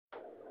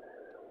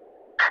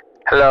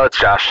Hello, it's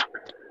Josh.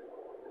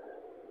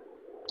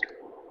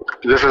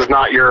 This is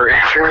not your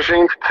answering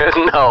machine?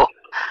 No.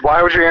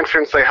 Why would you answer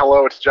and say,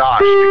 hello, it's Josh?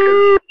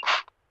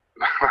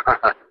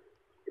 Because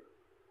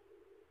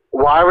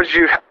why would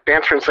you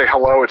answer and say,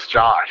 hello, it's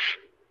Josh?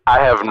 I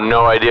have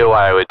no idea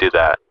why I would do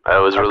that. That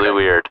was really Okay.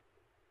 weird.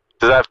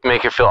 Does that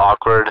make it feel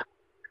awkward?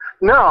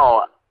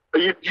 No,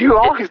 you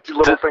always do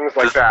little things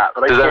like that.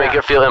 But Does that make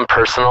it feel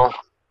impersonal?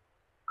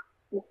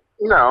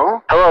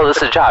 No. Hello,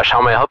 this is Josh.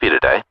 How may I help you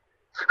today?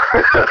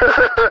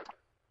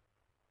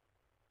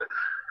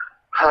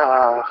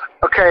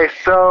 Okay,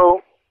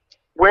 so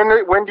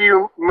when do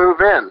you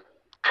move in?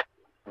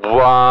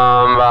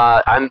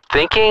 I'm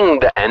thinking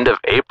the end of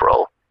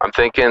April. I'm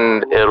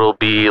thinking it'll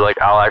be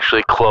like I'll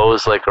actually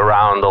close like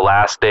around the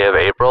last day of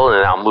April, and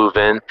then I'll move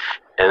in,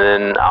 and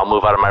then I'll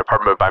move out of my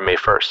apartment by May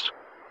 1st.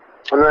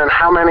 And then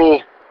how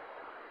many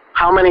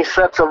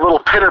sets of little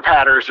pitter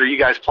patters are you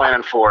guys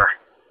planning for?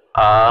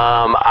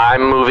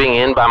 I'm moving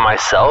in by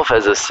myself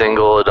as a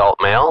single adult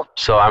male,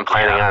 so I'm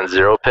planning on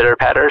 0 pitter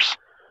patters.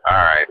 All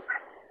right.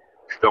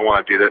 Still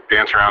want to do the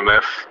dance around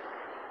this?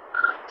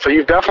 So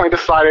you've definitely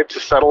decided to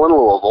settle in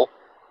Louisville.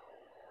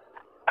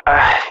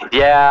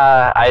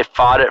 Yeah, I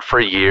fought it for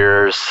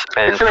years,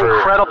 and It's an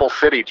incredible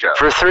city, Joe.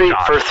 for 3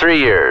 Josh. for 3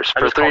 years. I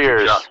For just 3 called you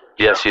years. Joe.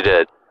 Yes, you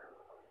did.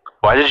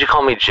 Why did you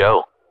call me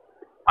Joe?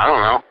 I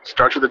don't know.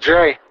 Starts with a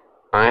J.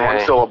 One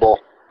Okay. syllable.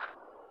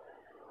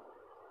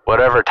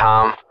 Whatever,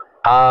 Tom.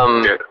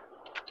 Yeah.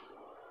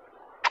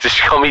 Did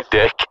you call me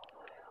Dick?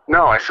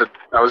 No, I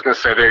was going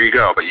to say there you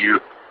go, but you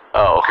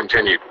Oh,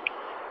 continued.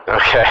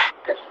 okay.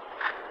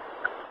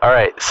 All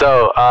right.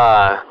 So,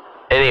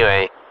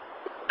 anyway,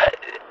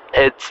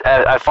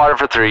 I fought it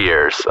for 3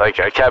 years. Like,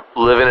 I kept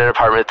living in an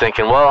apartment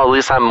thinking, well, at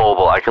least I'm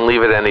mobile. I can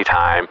leave at any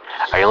time.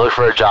 I can look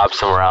for a job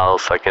somewhere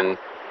else. I can,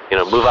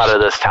 move out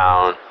of this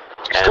town.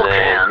 You still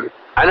can.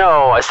 I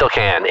know, I still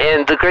can.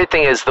 And the great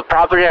thing is the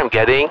property I'm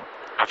getting,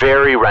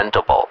 very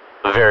rentable.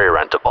 Very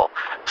rentable.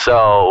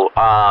 So,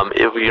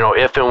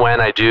 if and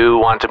when I do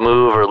want to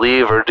move or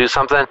leave or do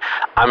something,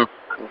 I'm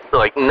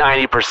like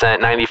 90%,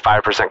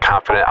 95%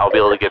 confident I'll be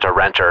able to get a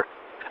renter.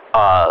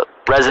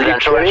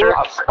 Residential Are you kidding?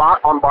 renter? A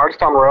spot on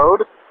Bardstown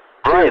Road?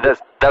 Right,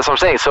 that's what I'm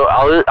saying. So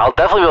I'll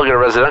definitely be able to get a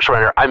residential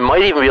renter. I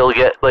might even be able to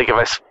get, like, if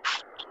I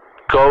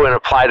go and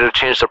apply to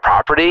change the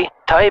property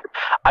type,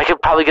 I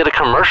could probably get a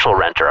commercial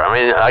renter. I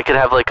mean, I could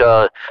have like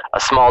a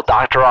small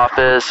doctor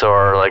office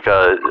or like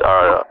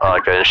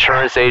like an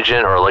insurance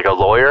agent or like a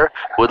lawyer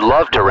would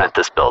love to rent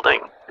this building.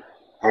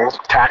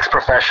 Tax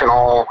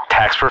professional.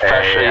 Tax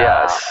professional,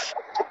 yes.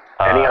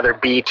 Any other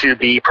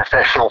B2B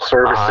professional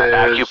services.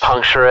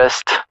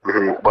 Acupuncturist.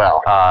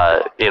 Well.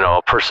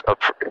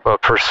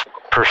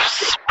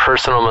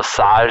 Personal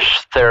massage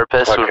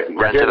therapist Okay, would you're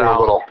rent it getting a out.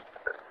 little.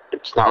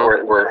 It's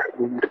not we're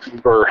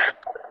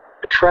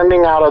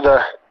trending out of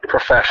the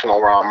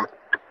professional realm.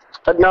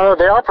 But no,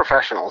 they are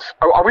professionals.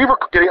 Are we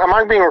getting? Am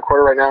I being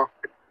recorded right now?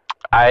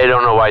 I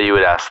don't know why you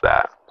would ask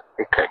that.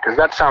 Okay, because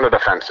that sounded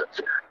offensive.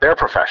 They're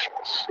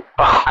professionals.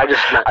 I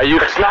just meant, Are you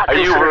it's not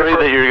worried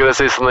that you're going to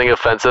say something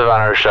offensive on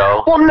our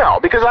show? Well, no,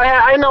 because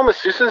I know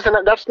masseuses,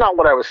 and that's not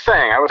what I was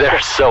saying. They're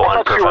so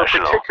I thought you were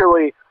unprofessional.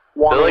 particularly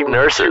They're wanting like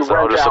nurses. to They're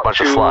rent just a out bunch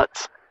of to-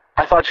 sluts.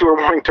 I thought you were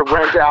wanting to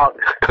rent out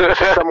to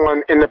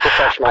someone in the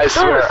professional I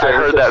swear, services. I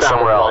heard that It sounded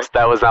somewhere else. like.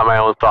 That was not my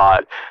own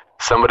thought.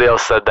 Somebody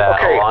else said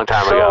that a long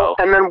time ago.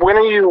 And then when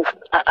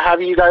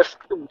have you guys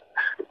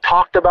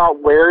talked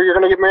about where you're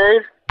going to get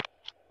married?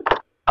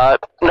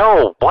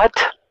 No, what?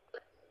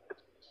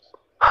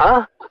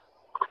 Huh?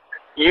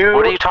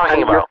 What are you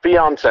talking and about? Your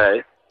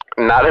fiance.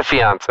 Not a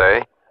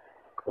fiance.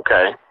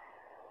 Okay.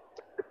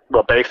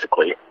 Well,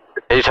 basically.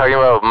 Are you talking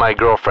about my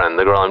girlfriend,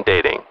 the girl I'm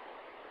dating?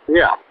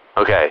 Yeah.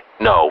 Okay.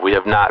 No, we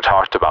have not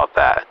talked about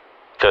that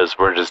because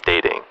we're just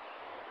dating.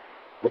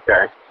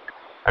 Okay.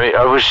 I mean,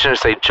 I was just going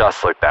to say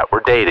just like that. We're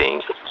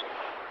dating.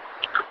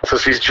 So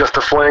she's just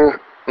a fling?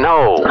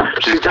 No.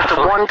 She's just a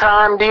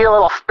one-time deal, a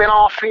little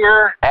spin-off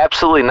here?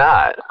 Absolutely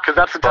not. Because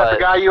that's the type But- of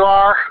guy you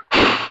are?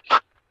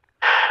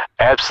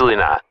 Absolutely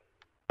not.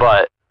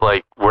 But,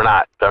 like, we're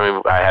not. I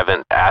mean, I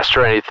haven't asked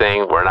her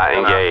anything. We're not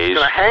engaged. She's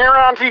going to hang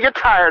around till you get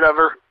tired of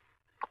her.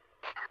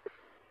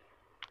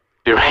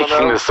 You're one of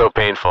making those? this so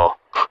painful.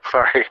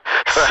 Sorry.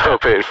 So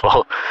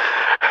painful.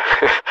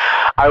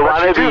 I But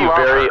want you to do be love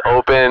very her.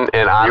 open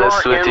and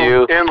honest You're with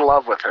you. in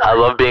love with her. I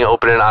love being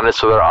open and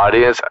honest with our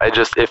audience.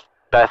 If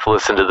Beth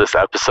listened to this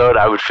episode,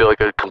 I would feel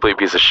like a complete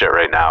piece of shit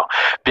right now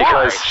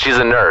because Why? she's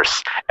a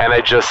nurse, and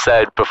I just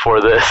said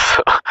before this,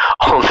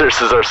 all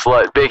nurses are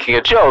slut, making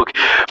a joke,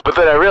 but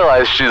then I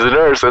realized she's a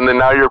nurse, and then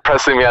now you're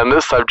pressing me on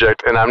this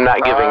subject, and I'm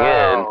not giving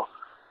Oh.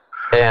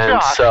 in, and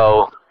Josh.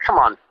 so Come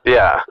on.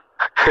 yeah.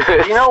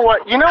 You know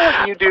what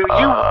you do?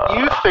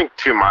 You think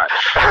too much.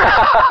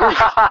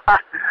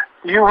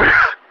 you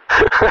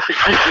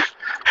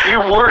you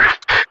worry.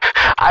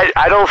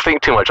 I don't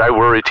think too much. I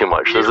worry too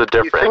much. There's a You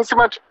think difference. too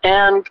much,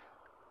 and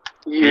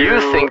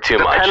You think too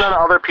much. Depend on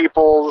other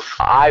people's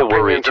I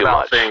worry opinions too about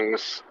much.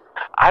 things.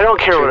 I don't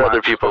care too what other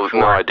much people. before.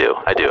 No, I do.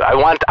 I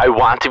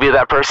want to be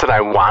that person.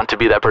 I want to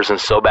be that person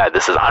so bad.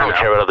 I don't know.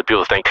 care what other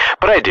people think,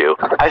 but I do.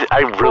 I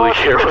really Well,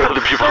 care what it's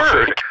other people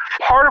absurd. think.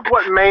 Part of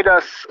what made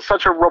us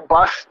such a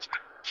robust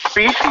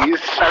species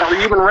as the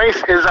human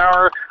race is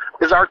our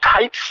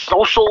tight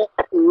social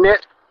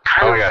knit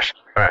kind Oh of. my gosh!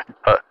 All right,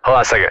 hold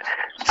on a second.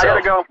 I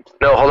gotta go.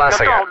 No, hold on a No,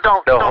 second.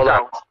 don't hold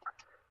on. go.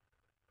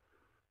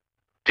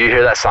 Do you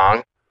hear that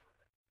song?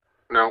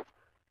 No.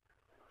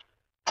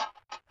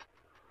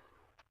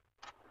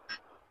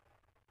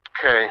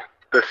 Okay,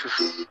 this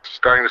is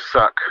starting to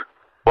suck.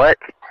 What?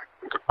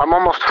 I'm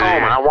almost Did you-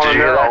 home, and I want did to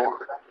you hear know.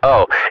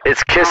 Oh,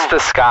 it's "Kiss the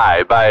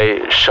Sky" by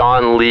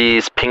Sean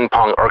Lee's Ping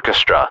Pong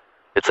Orchestra.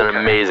 It's an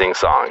amazing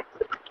song.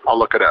 I'll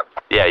look it up.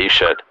 Yeah, you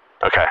should.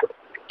 Okay.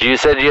 You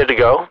said you had to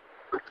go?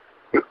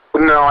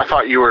 No, I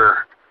thought you were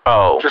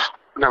Oh. just.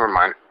 Never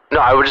mind. No,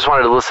 I just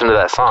wanted to listen to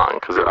that song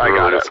because it was I a got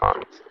really good it.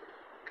 song.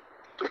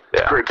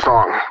 It's a great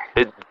song.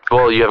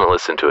 Well, you haven't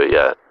listened to it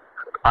yet.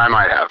 I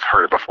might have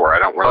heard it before. I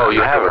don't really. Oh,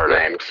 you I'm not have good heard with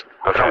it. names.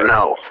 Okay. I don't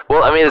know.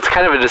 Well, I mean, it's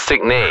kind of a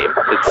distinct name.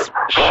 It's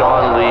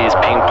Sean Lee's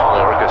Ping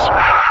Pong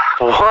Orchestra.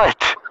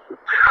 What?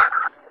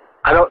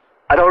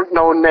 I don't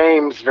know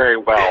names very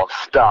well of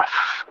stuff.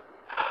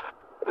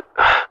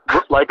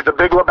 Like the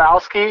Big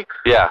Lebowski.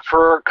 Yeah.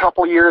 For a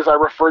couple years, I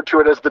referred to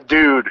it as the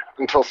Dude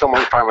until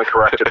someone finally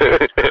corrected me.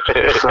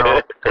 So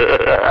that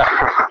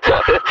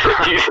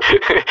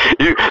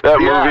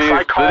Yes, movie.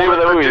 I call The name it of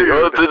that The movie. Dude.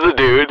 Oh, the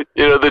Dude.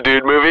 You know the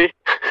Dude movie.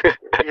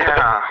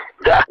 yeah.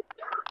 Yeah.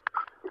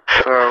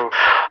 So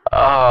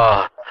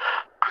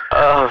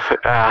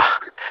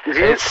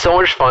It's so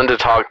much fun to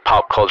talk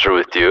pop culture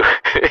with you.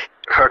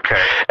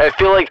 okay. I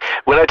feel like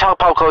when I talk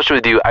pop culture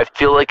with you, I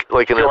feel like in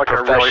I a feel like a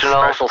really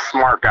professional. special,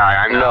 smart guy.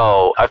 I know.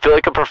 No, I feel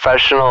like a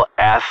professional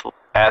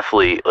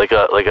athlete, like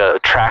a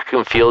track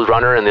and field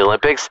runner in the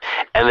Olympics,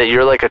 and that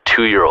you're like a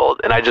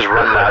 2-year-old, and I just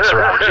run laps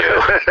around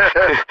you.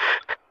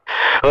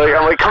 Like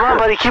I'm like, come on,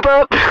 buddy, keep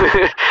up.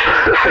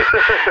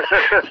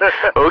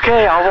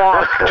 Okay, I'll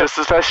walk just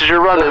as fast as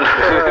you're running.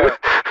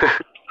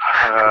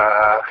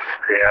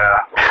 Yeah.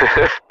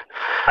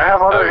 I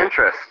have other Okay.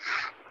 interests.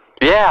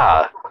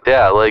 Yeah,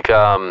 like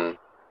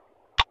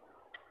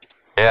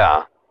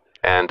yeah,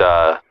 and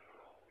that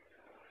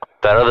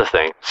other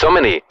thing. So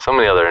many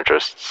other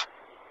interests.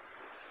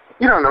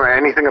 You don't know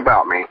anything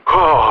about me.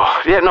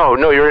 Oh, yeah, no,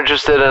 you're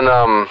interested in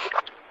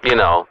you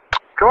know,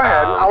 Go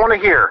ahead. I want to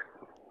hear.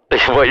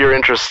 what your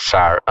interests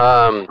are.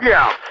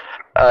 Yeah.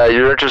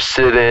 You're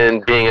interested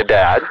in being a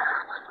dad.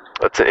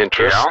 That's an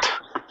interest.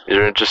 Yeah.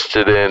 You're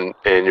interested in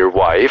your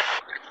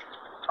wife.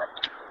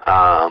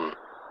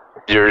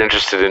 You're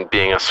interested in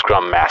being a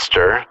scrum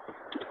master.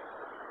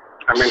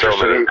 I'm So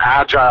interested many- in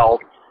agile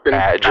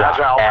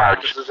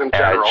practices in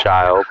general.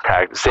 Agile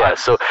practice. Yeah.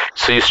 So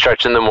you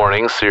stretch in the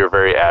morning, so you're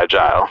very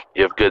agile.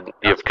 You have good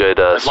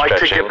I'd like to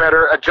stretching. get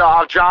better at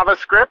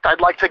JavaScript. I'd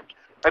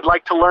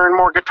like to learn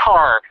more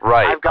guitar.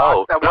 Right. I want to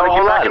hold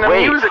get back on. into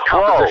Wait. music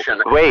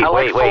composition. Whoa. Wait. I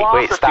like Wait.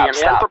 philosophy Stop. and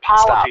Stop.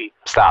 anthropology.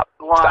 Stop.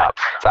 What?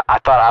 Stop. I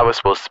thought I was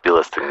supposed to be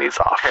listing these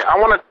off. Okay, I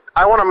want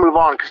to move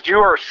on because you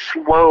are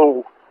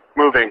slow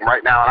moving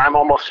right now, and I'm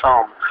almost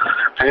home.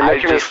 And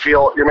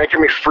you're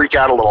making me freak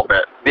out a little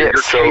bit. Yeah, Your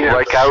so cadence.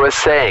 like I was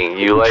saying,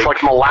 you It's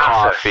like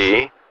molasses.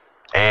 coffee,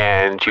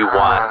 and you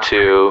want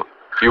to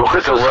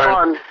This is learn.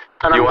 fun,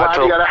 and you I'm want glad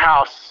to- you got a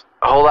house.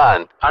 Hold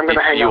on. I'm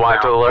gonna hang You up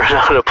want now. to learn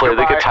how to play the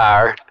Goodbye.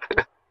 guitar.